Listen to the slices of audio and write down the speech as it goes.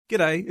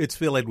G'day, it's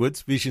Phil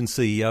Edwards, Vision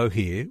CEO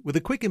here, with a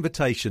quick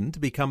invitation to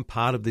become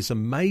part of this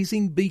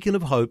amazing beacon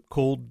of hope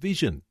called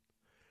Vision.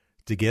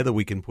 Together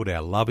we can put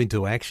our love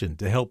into action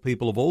to help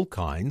people of all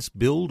kinds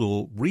build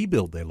or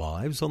rebuild their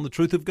lives on the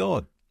truth of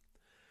God.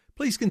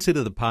 Please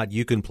consider the part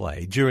you can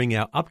play during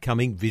our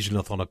upcoming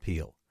Visionathon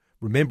appeal,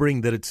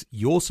 remembering that it's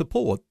your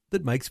support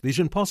that makes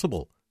Vision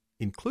possible,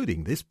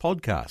 including this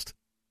podcast.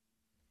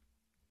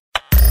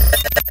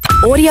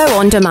 Audio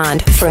on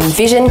demand from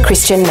Vision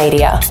Christian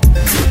Media.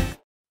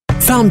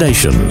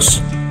 Foundations.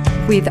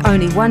 With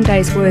only 1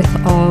 day's worth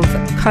of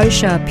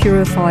kosher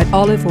purified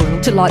olive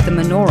oil to light the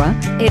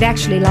menorah, it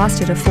actually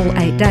lasted a full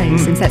 8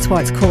 days, and that's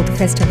why it's called the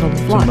Festival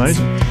of Lights.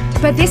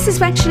 Amazing. But this is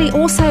actually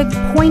also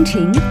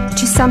pointing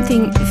to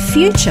something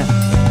future.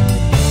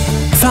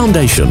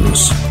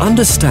 Foundations.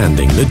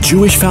 Understanding the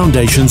Jewish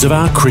foundations of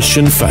our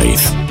Christian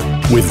faith.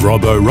 With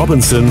Robbo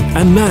Robinson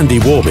and Mandy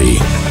Warby.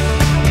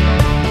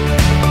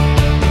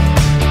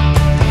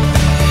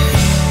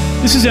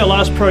 This is our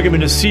last program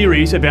in a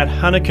series about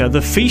Hanukkah,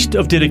 the Feast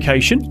of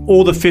Dedication,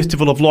 or the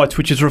Festival of Lights,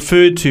 which is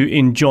referred to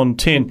in John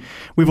 10.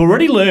 We've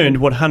already learned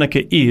what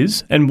Hanukkah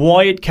is and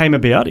why it came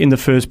about in the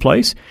first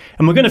place,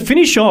 and we're going to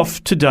finish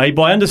off today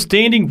by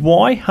understanding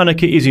why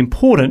Hanukkah is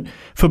important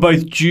for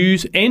both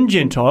Jews and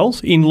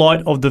Gentiles in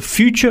light of the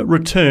future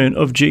return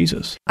of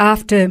Jesus.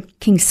 After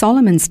King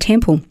Solomon's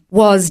temple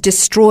was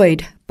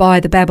destroyed by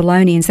the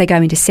Babylonians, they go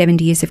into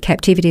 70 years of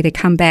captivity. They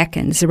come back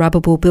and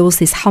Zerubbabel builds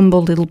this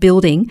humble little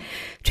building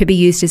to be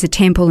used as a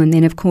temple. And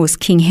then, of course,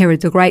 King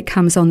Herod the Great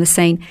comes on the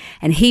scene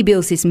and he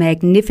builds this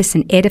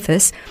magnificent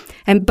edifice.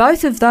 And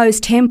both of those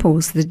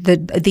temples,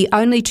 the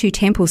only two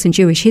temples in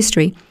Jewish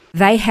history,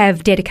 they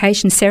have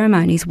dedication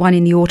ceremonies, one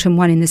in the autumn,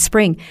 one in the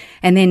spring.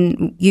 And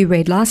then you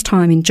read last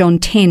time in John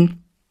 10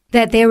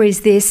 that there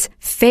is this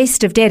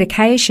feast of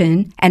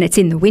dedication and it's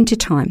in the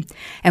wintertime.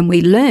 And we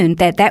learned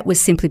that that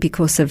was simply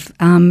because of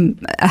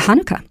a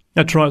Hanukkah.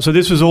 That's right. So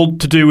this was all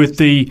to do with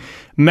the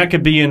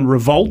Maccabean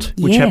revolt,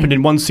 which happened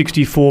in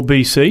 164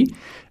 BC.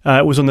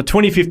 It was on the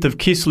 25th of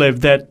Kislev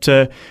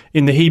that,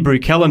 in the Hebrew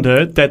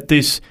calendar, that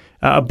this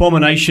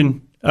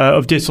abomination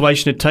of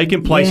desolation had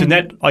taken place, and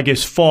that, I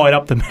guess, fired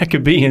up the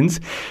Maccabeans.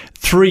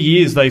 3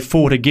 years they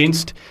fought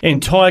against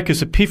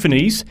Antiochus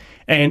Epiphanes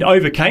and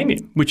overcame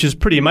him, which is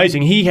pretty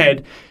amazing. He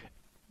had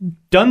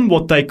done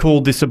what they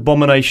called this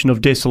abomination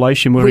of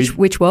desolation. Where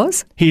which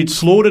was? He had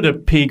slaughtered a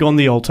pig on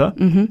the altar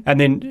and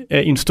then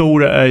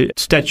installed a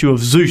statue of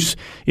Zeus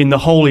in the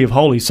Holy of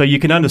Holies. So you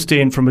can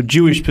understand from a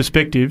Jewish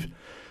perspective,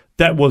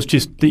 that was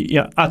just the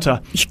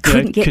utter You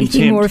couldn't get contempt.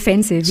 anything more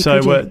offensive.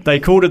 So they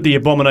called it the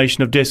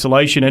abomination of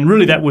desolation, and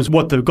really that was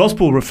what the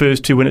gospel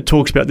refers to when it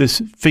talks about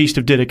this feast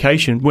of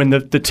dedication, when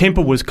the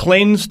temple was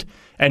cleansed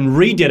and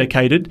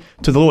rededicated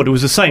to the Lord. It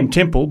was the same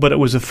temple, but it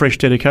was a fresh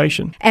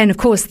dedication. And of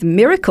course, the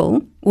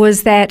miracle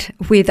was that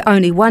with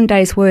only 1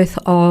 day's worth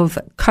of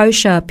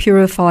kosher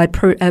purified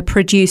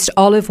produced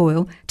olive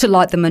oil to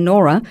light the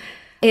menorah,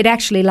 it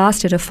actually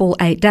lasted a full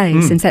 8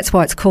 days, and that's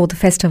why it's called the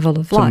Festival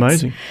of Lights.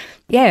 It's amazing.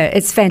 Yeah,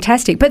 it's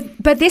fantastic.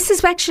 But this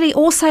is actually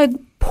also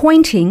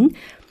pointing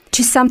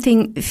to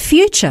something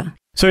future.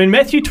 So in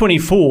Matthew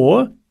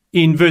 24,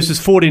 in verses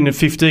 14 and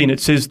 15, it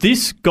says,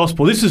 this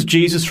gospel, this is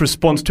Jesus'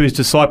 response to his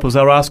disciples.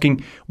 They were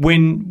asking,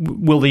 when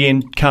will the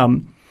end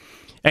come?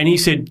 And he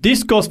said,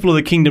 this gospel of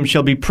the kingdom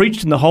shall be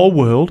preached in the whole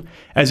world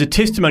as a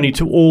testimony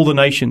to all the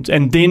nations,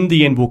 and then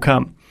the end will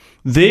come.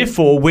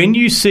 Therefore, when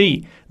you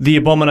see the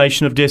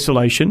abomination of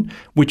desolation,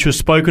 which was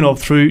spoken of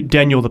through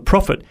Daniel the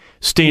prophet,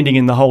 standing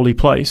in the holy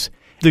place,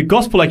 the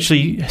gospel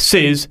actually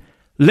says,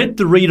 let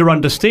the reader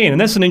understand. And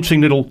that's an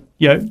interesting little,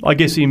 I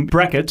guess in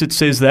brackets it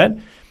says that.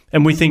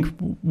 And we think,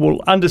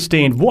 well,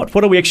 understand what?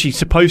 What are we actually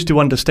supposed to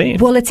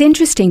understand? Well, it's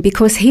interesting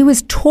because he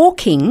was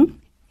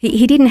talking.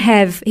 He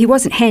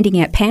wasn't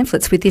handing out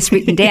pamphlets with this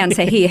written down,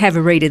 say, here, have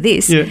a read of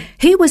this. Yeah.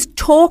 He was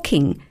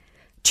talking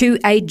to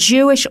a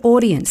Jewish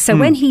audience. So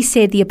when he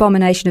said the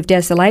abomination of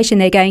desolation,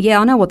 they're going,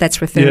 I know what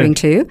that's referring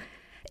to.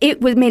 It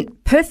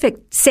meant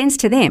perfect sense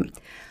to them.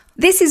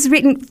 This is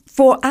written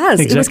for us.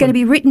 Exactly. It was going to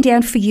be written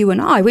down for you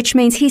and I, which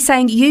means he's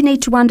saying you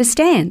need to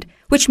understand,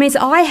 which means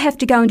I have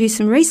to go and do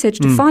some research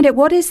to find out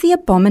what is the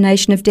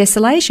abomination of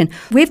desolation.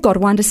 We've got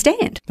to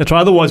understand. That's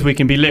right. Otherwise we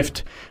can be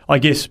left, I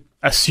guess,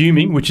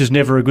 assuming, which is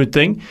never a good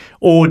thing,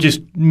 or just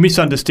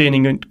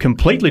misunderstanding it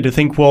completely to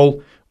think, well,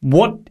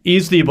 what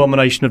is the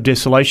abomination of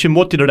desolation?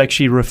 What did it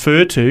actually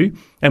refer to?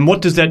 And what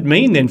does that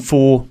mean then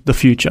for the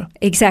future?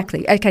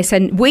 Exactly. Okay,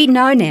 so we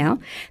know now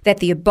that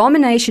the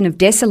abomination of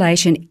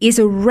desolation is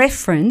a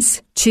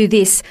reference to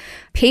this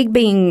pig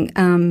being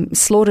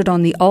slaughtered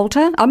on the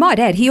altar. I might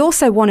add, he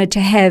also wanted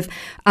to have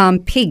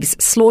pigs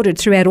slaughtered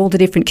throughout all the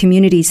different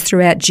communities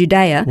throughout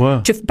Judea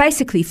to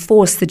basically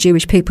force the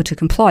Jewish people to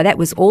comply. That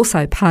was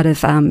also part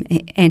of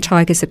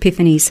Antiochus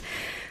Epiphanes'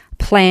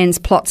 plans,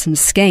 plots and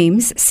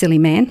schemes. Silly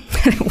man.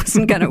 It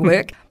wasn't going to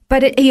work.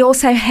 But he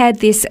also had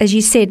this, as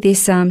you said,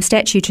 this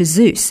statue to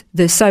Zeus,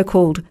 the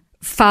so-called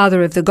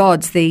father of the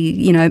gods,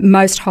 the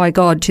most high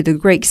god to the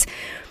Greeks.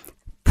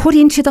 put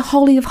into the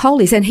Holy of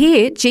Holies. And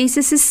here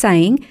Jesus is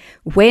saying,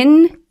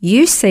 when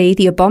you see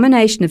the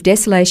abomination of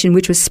desolation,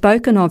 which was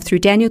spoken of through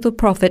Daniel the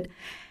prophet,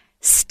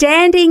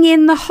 standing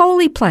in the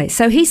holy place.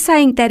 So he's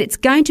saying that it's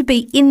going to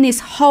be in this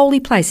holy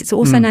place. It's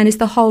also known as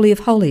the Holy of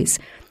Holies,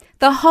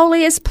 the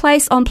holiest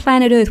place on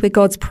planet Earth where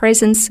God's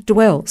presence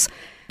dwells.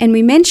 And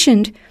we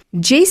mentioned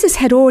Jesus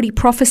had already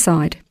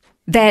prophesied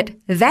that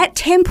that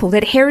temple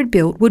that Herod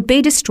built would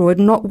be destroyed,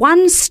 and not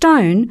one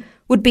stone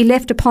would be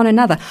left upon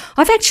another.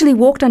 I've actually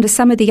walked under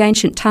some of the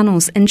ancient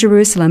tunnels in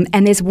Jerusalem,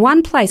 and there's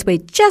one place where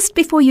just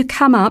before you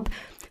come up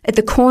at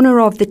the corner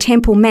of the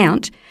Temple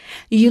Mount,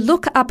 you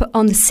look up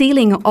on the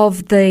ceiling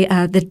of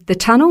the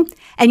tunnel,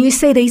 and you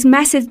see these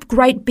massive,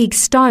 great big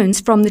stones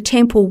from the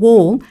temple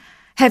wall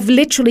have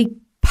literally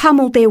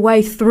pummeled their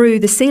way through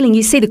the ceiling.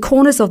 You see the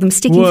corners of them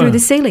sticking through the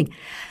ceiling.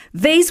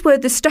 These were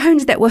the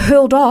stones that were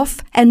hurled off,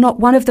 and not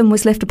one of them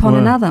was left upon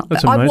another.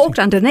 I walked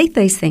underneath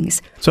these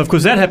things. So, of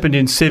course, that happened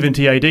in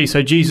 70 AD.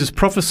 So Jesus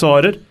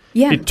prophesied it.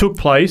 Yeah. It took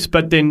place,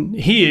 but then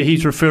here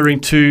he's referring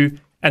to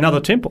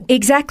another temple.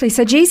 Exactly.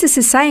 So Jesus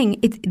is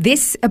saying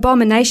this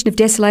abomination of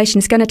desolation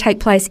is going to take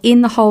place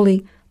in the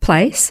holy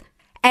place,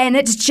 and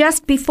it's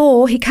just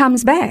before he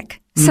comes back.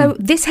 So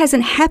this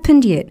hasn't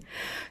happened yet.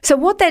 So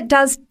what that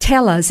does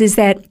tell us is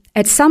that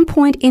at some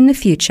point in the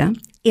future,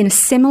 in a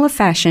similar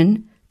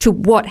fashion to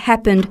what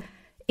happened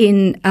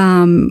in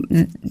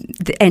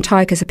the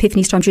Antiochus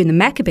Epiphanes' time during the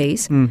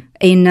Maccabees in,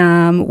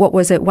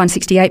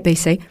 168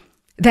 BC,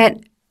 that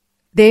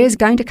there's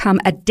going to come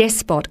a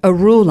despot, a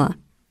ruler,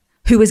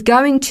 who is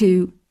going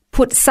to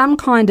put some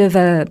kind of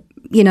a,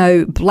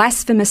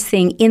 blasphemous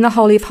thing in the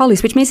Holy of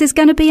Holies, which means there's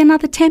going to be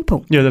another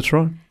temple. Yeah, that's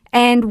right.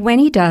 And when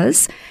he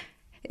does,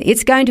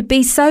 it's going to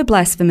be so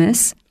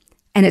blasphemous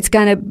and it's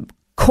going to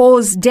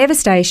cause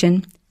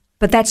devastation,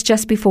 but that's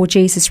just before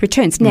Jesus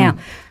returns. Now,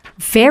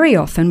 very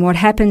often what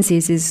happens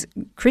is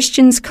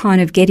Christians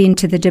kind of get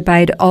into the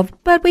debate of,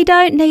 but we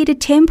don't need a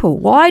temple.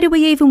 Why do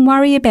we even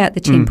worry about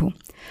the temple?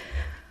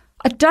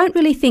 I don't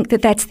really think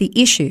that that's the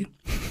issue.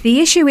 The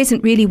issue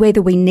isn't really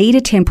whether we need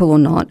a temple or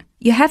not.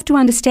 You have to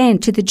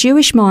understand, to the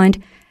Jewish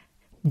mind,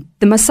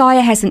 the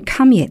Messiah hasn't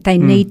come yet. They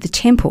need the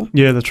temple.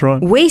 Yeah, that's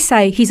right. We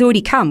say he's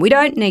already come. We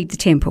don't need the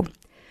temple.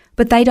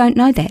 But they don't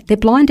know that. They're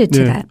blinded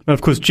to that. And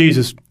of course,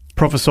 Jesus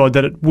prophesied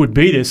that it would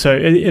be there. So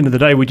at the end of the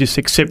day, we just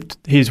accept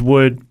his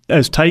word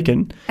as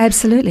taken.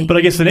 Absolutely. But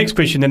I guess the next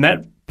question then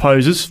that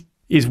poses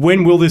is,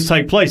 when will this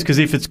take place? Because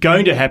if it's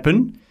going to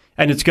happen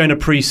and it's going to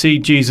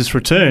precede Jesus'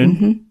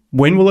 return,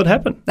 when will it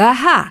happen?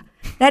 Aha!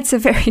 That's a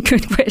very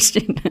good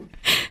question.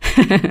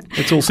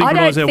 Let's all synchronise our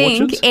watches. I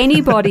don't think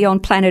anybody on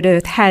planet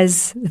Earth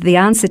has the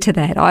answer to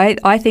that.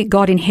 I think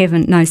God in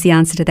heaven knows the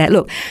answer to that.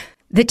 Look,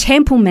 the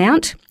Temple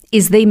Mount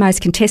is the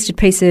most contested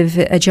piece of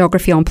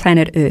geography on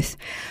planet Earth.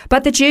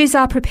 But the Jews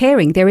are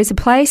preparing. There is a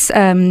place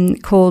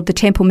called the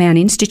Temple Mount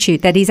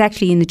Institute that is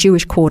actually in the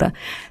Jewish quarter.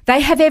 They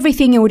have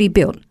everything already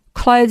built.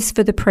 Clothes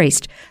for the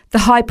priest, the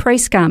high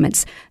priest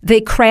garments,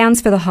 the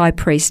crowns for the high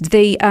priest,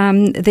 the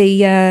ephod,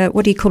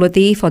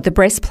 the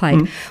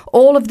breastplate,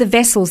 all of the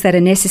vessels that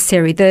are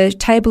necessary, the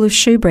table of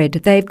shewbread.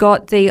 They've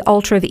got the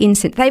altar of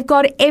incense. They've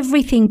got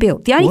everything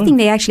built. The only thing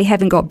they actually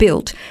haven't got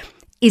built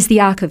is the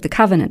Ark of the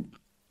Covenant.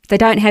 They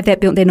don't have that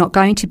built. They're not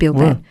going to build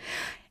that.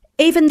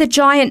 Even the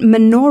giant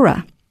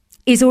menorah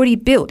is already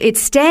built.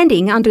 It's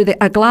standing under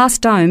a glass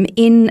dome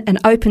in an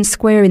open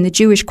square in the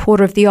Jewish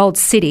quarter of the old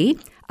city.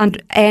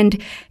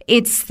 And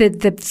it's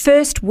the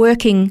first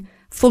working,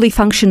 fully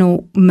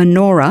functional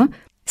menorah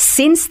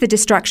since the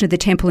destruction of the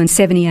temple in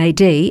 70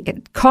 AD.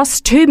 It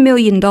cost $2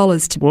 million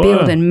to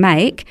build and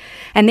make,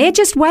 and they're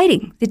just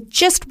waiting. They're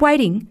just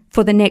waiting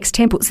for the next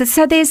temple.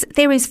 So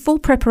there is full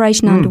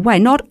preparation underway.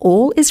 Not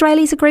all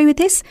Israelis agree with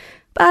this,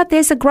 but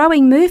there's a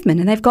growing movement,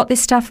 and they've got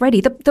this stuff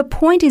ready. The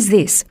point is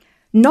this.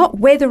 Not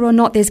whether or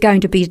not there's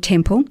going to be a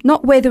temple,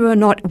 not whether or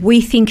not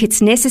we think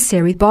it's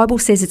necessary. The Bible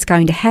says it's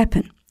going to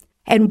happen.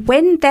 And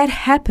when that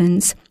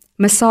happens,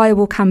 Messiah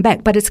will come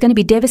back. But it's going to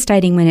be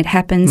devastating when it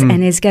happens,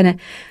 and there's going to,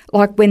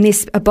 like when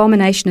this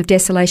abomination of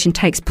desolation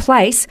takes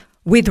place,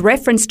 with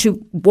reference to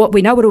what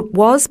we know what it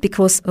was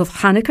because of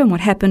Hanukkah and what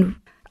happened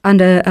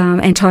under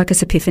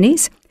Antiochus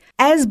Epiphanes.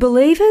 As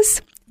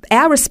believers,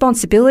 our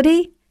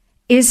responsibility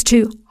is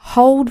to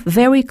hold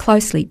very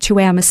closely to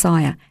our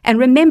Messiah. And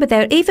remember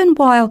that even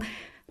while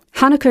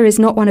Hanukkah is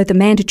not one of the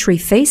mandatory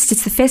feasts,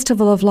 it's the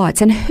Festival of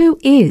Lights. And who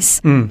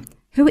is?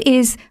 Who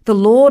is the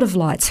Lord of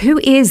Lights? Who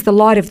is the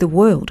light of the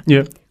world?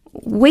 Yeah.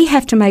 We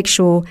have to make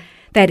sure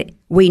that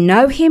we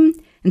know him,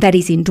 and that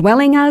he's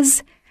indwelling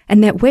us,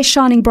 and that we're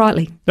shining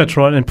brightly. That's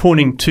right, and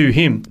pointing to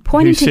him.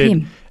 Pointing to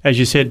him. As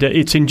you said,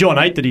 it's in John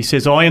 8 that he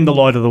says, I am the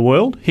light of the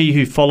world. He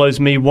who follows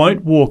me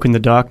won't walk in the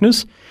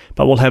darkness,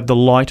 but will have the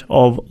light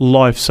of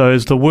life. So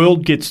as the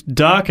world gets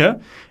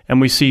darker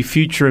and we see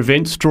future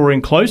events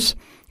drawing close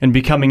and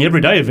becoming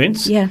everyday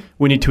events,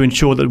 we need to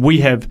ensure that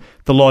we have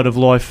the light of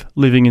life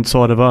living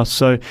inside of us.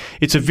 So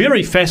it's a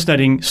very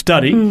fascinating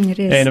study. It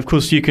is. And, of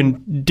course, you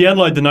can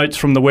download the notes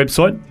from the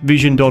website,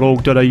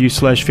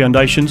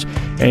 vision.org.au/foundations,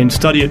 and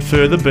study it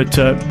further. But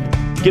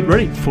get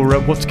ready for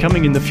what's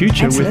coming in the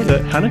future with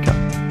Hanukkah.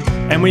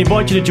 And we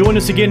invite you to join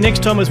us again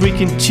next time as we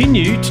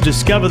continue to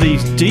discover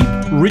these deep,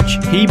 rich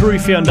Hebrew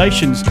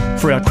foundations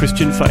for our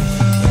Christian faith.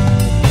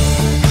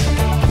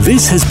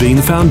 This has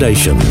been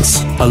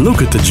Foundations, a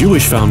look at the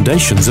Jewish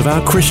foundations of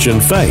our Christian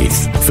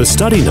faith. For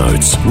study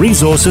notes,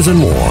 resources and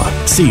more,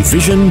 see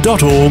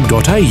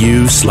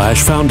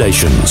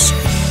vision.org.au/foundations.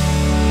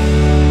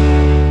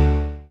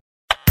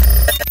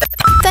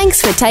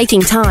 Thanks for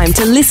taking time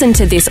to listen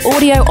to this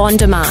audio on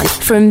demand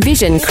from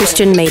Vision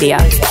Christian Media.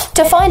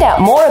 To find out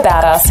more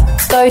about us,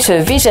 go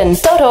to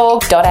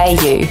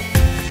vision.org.au.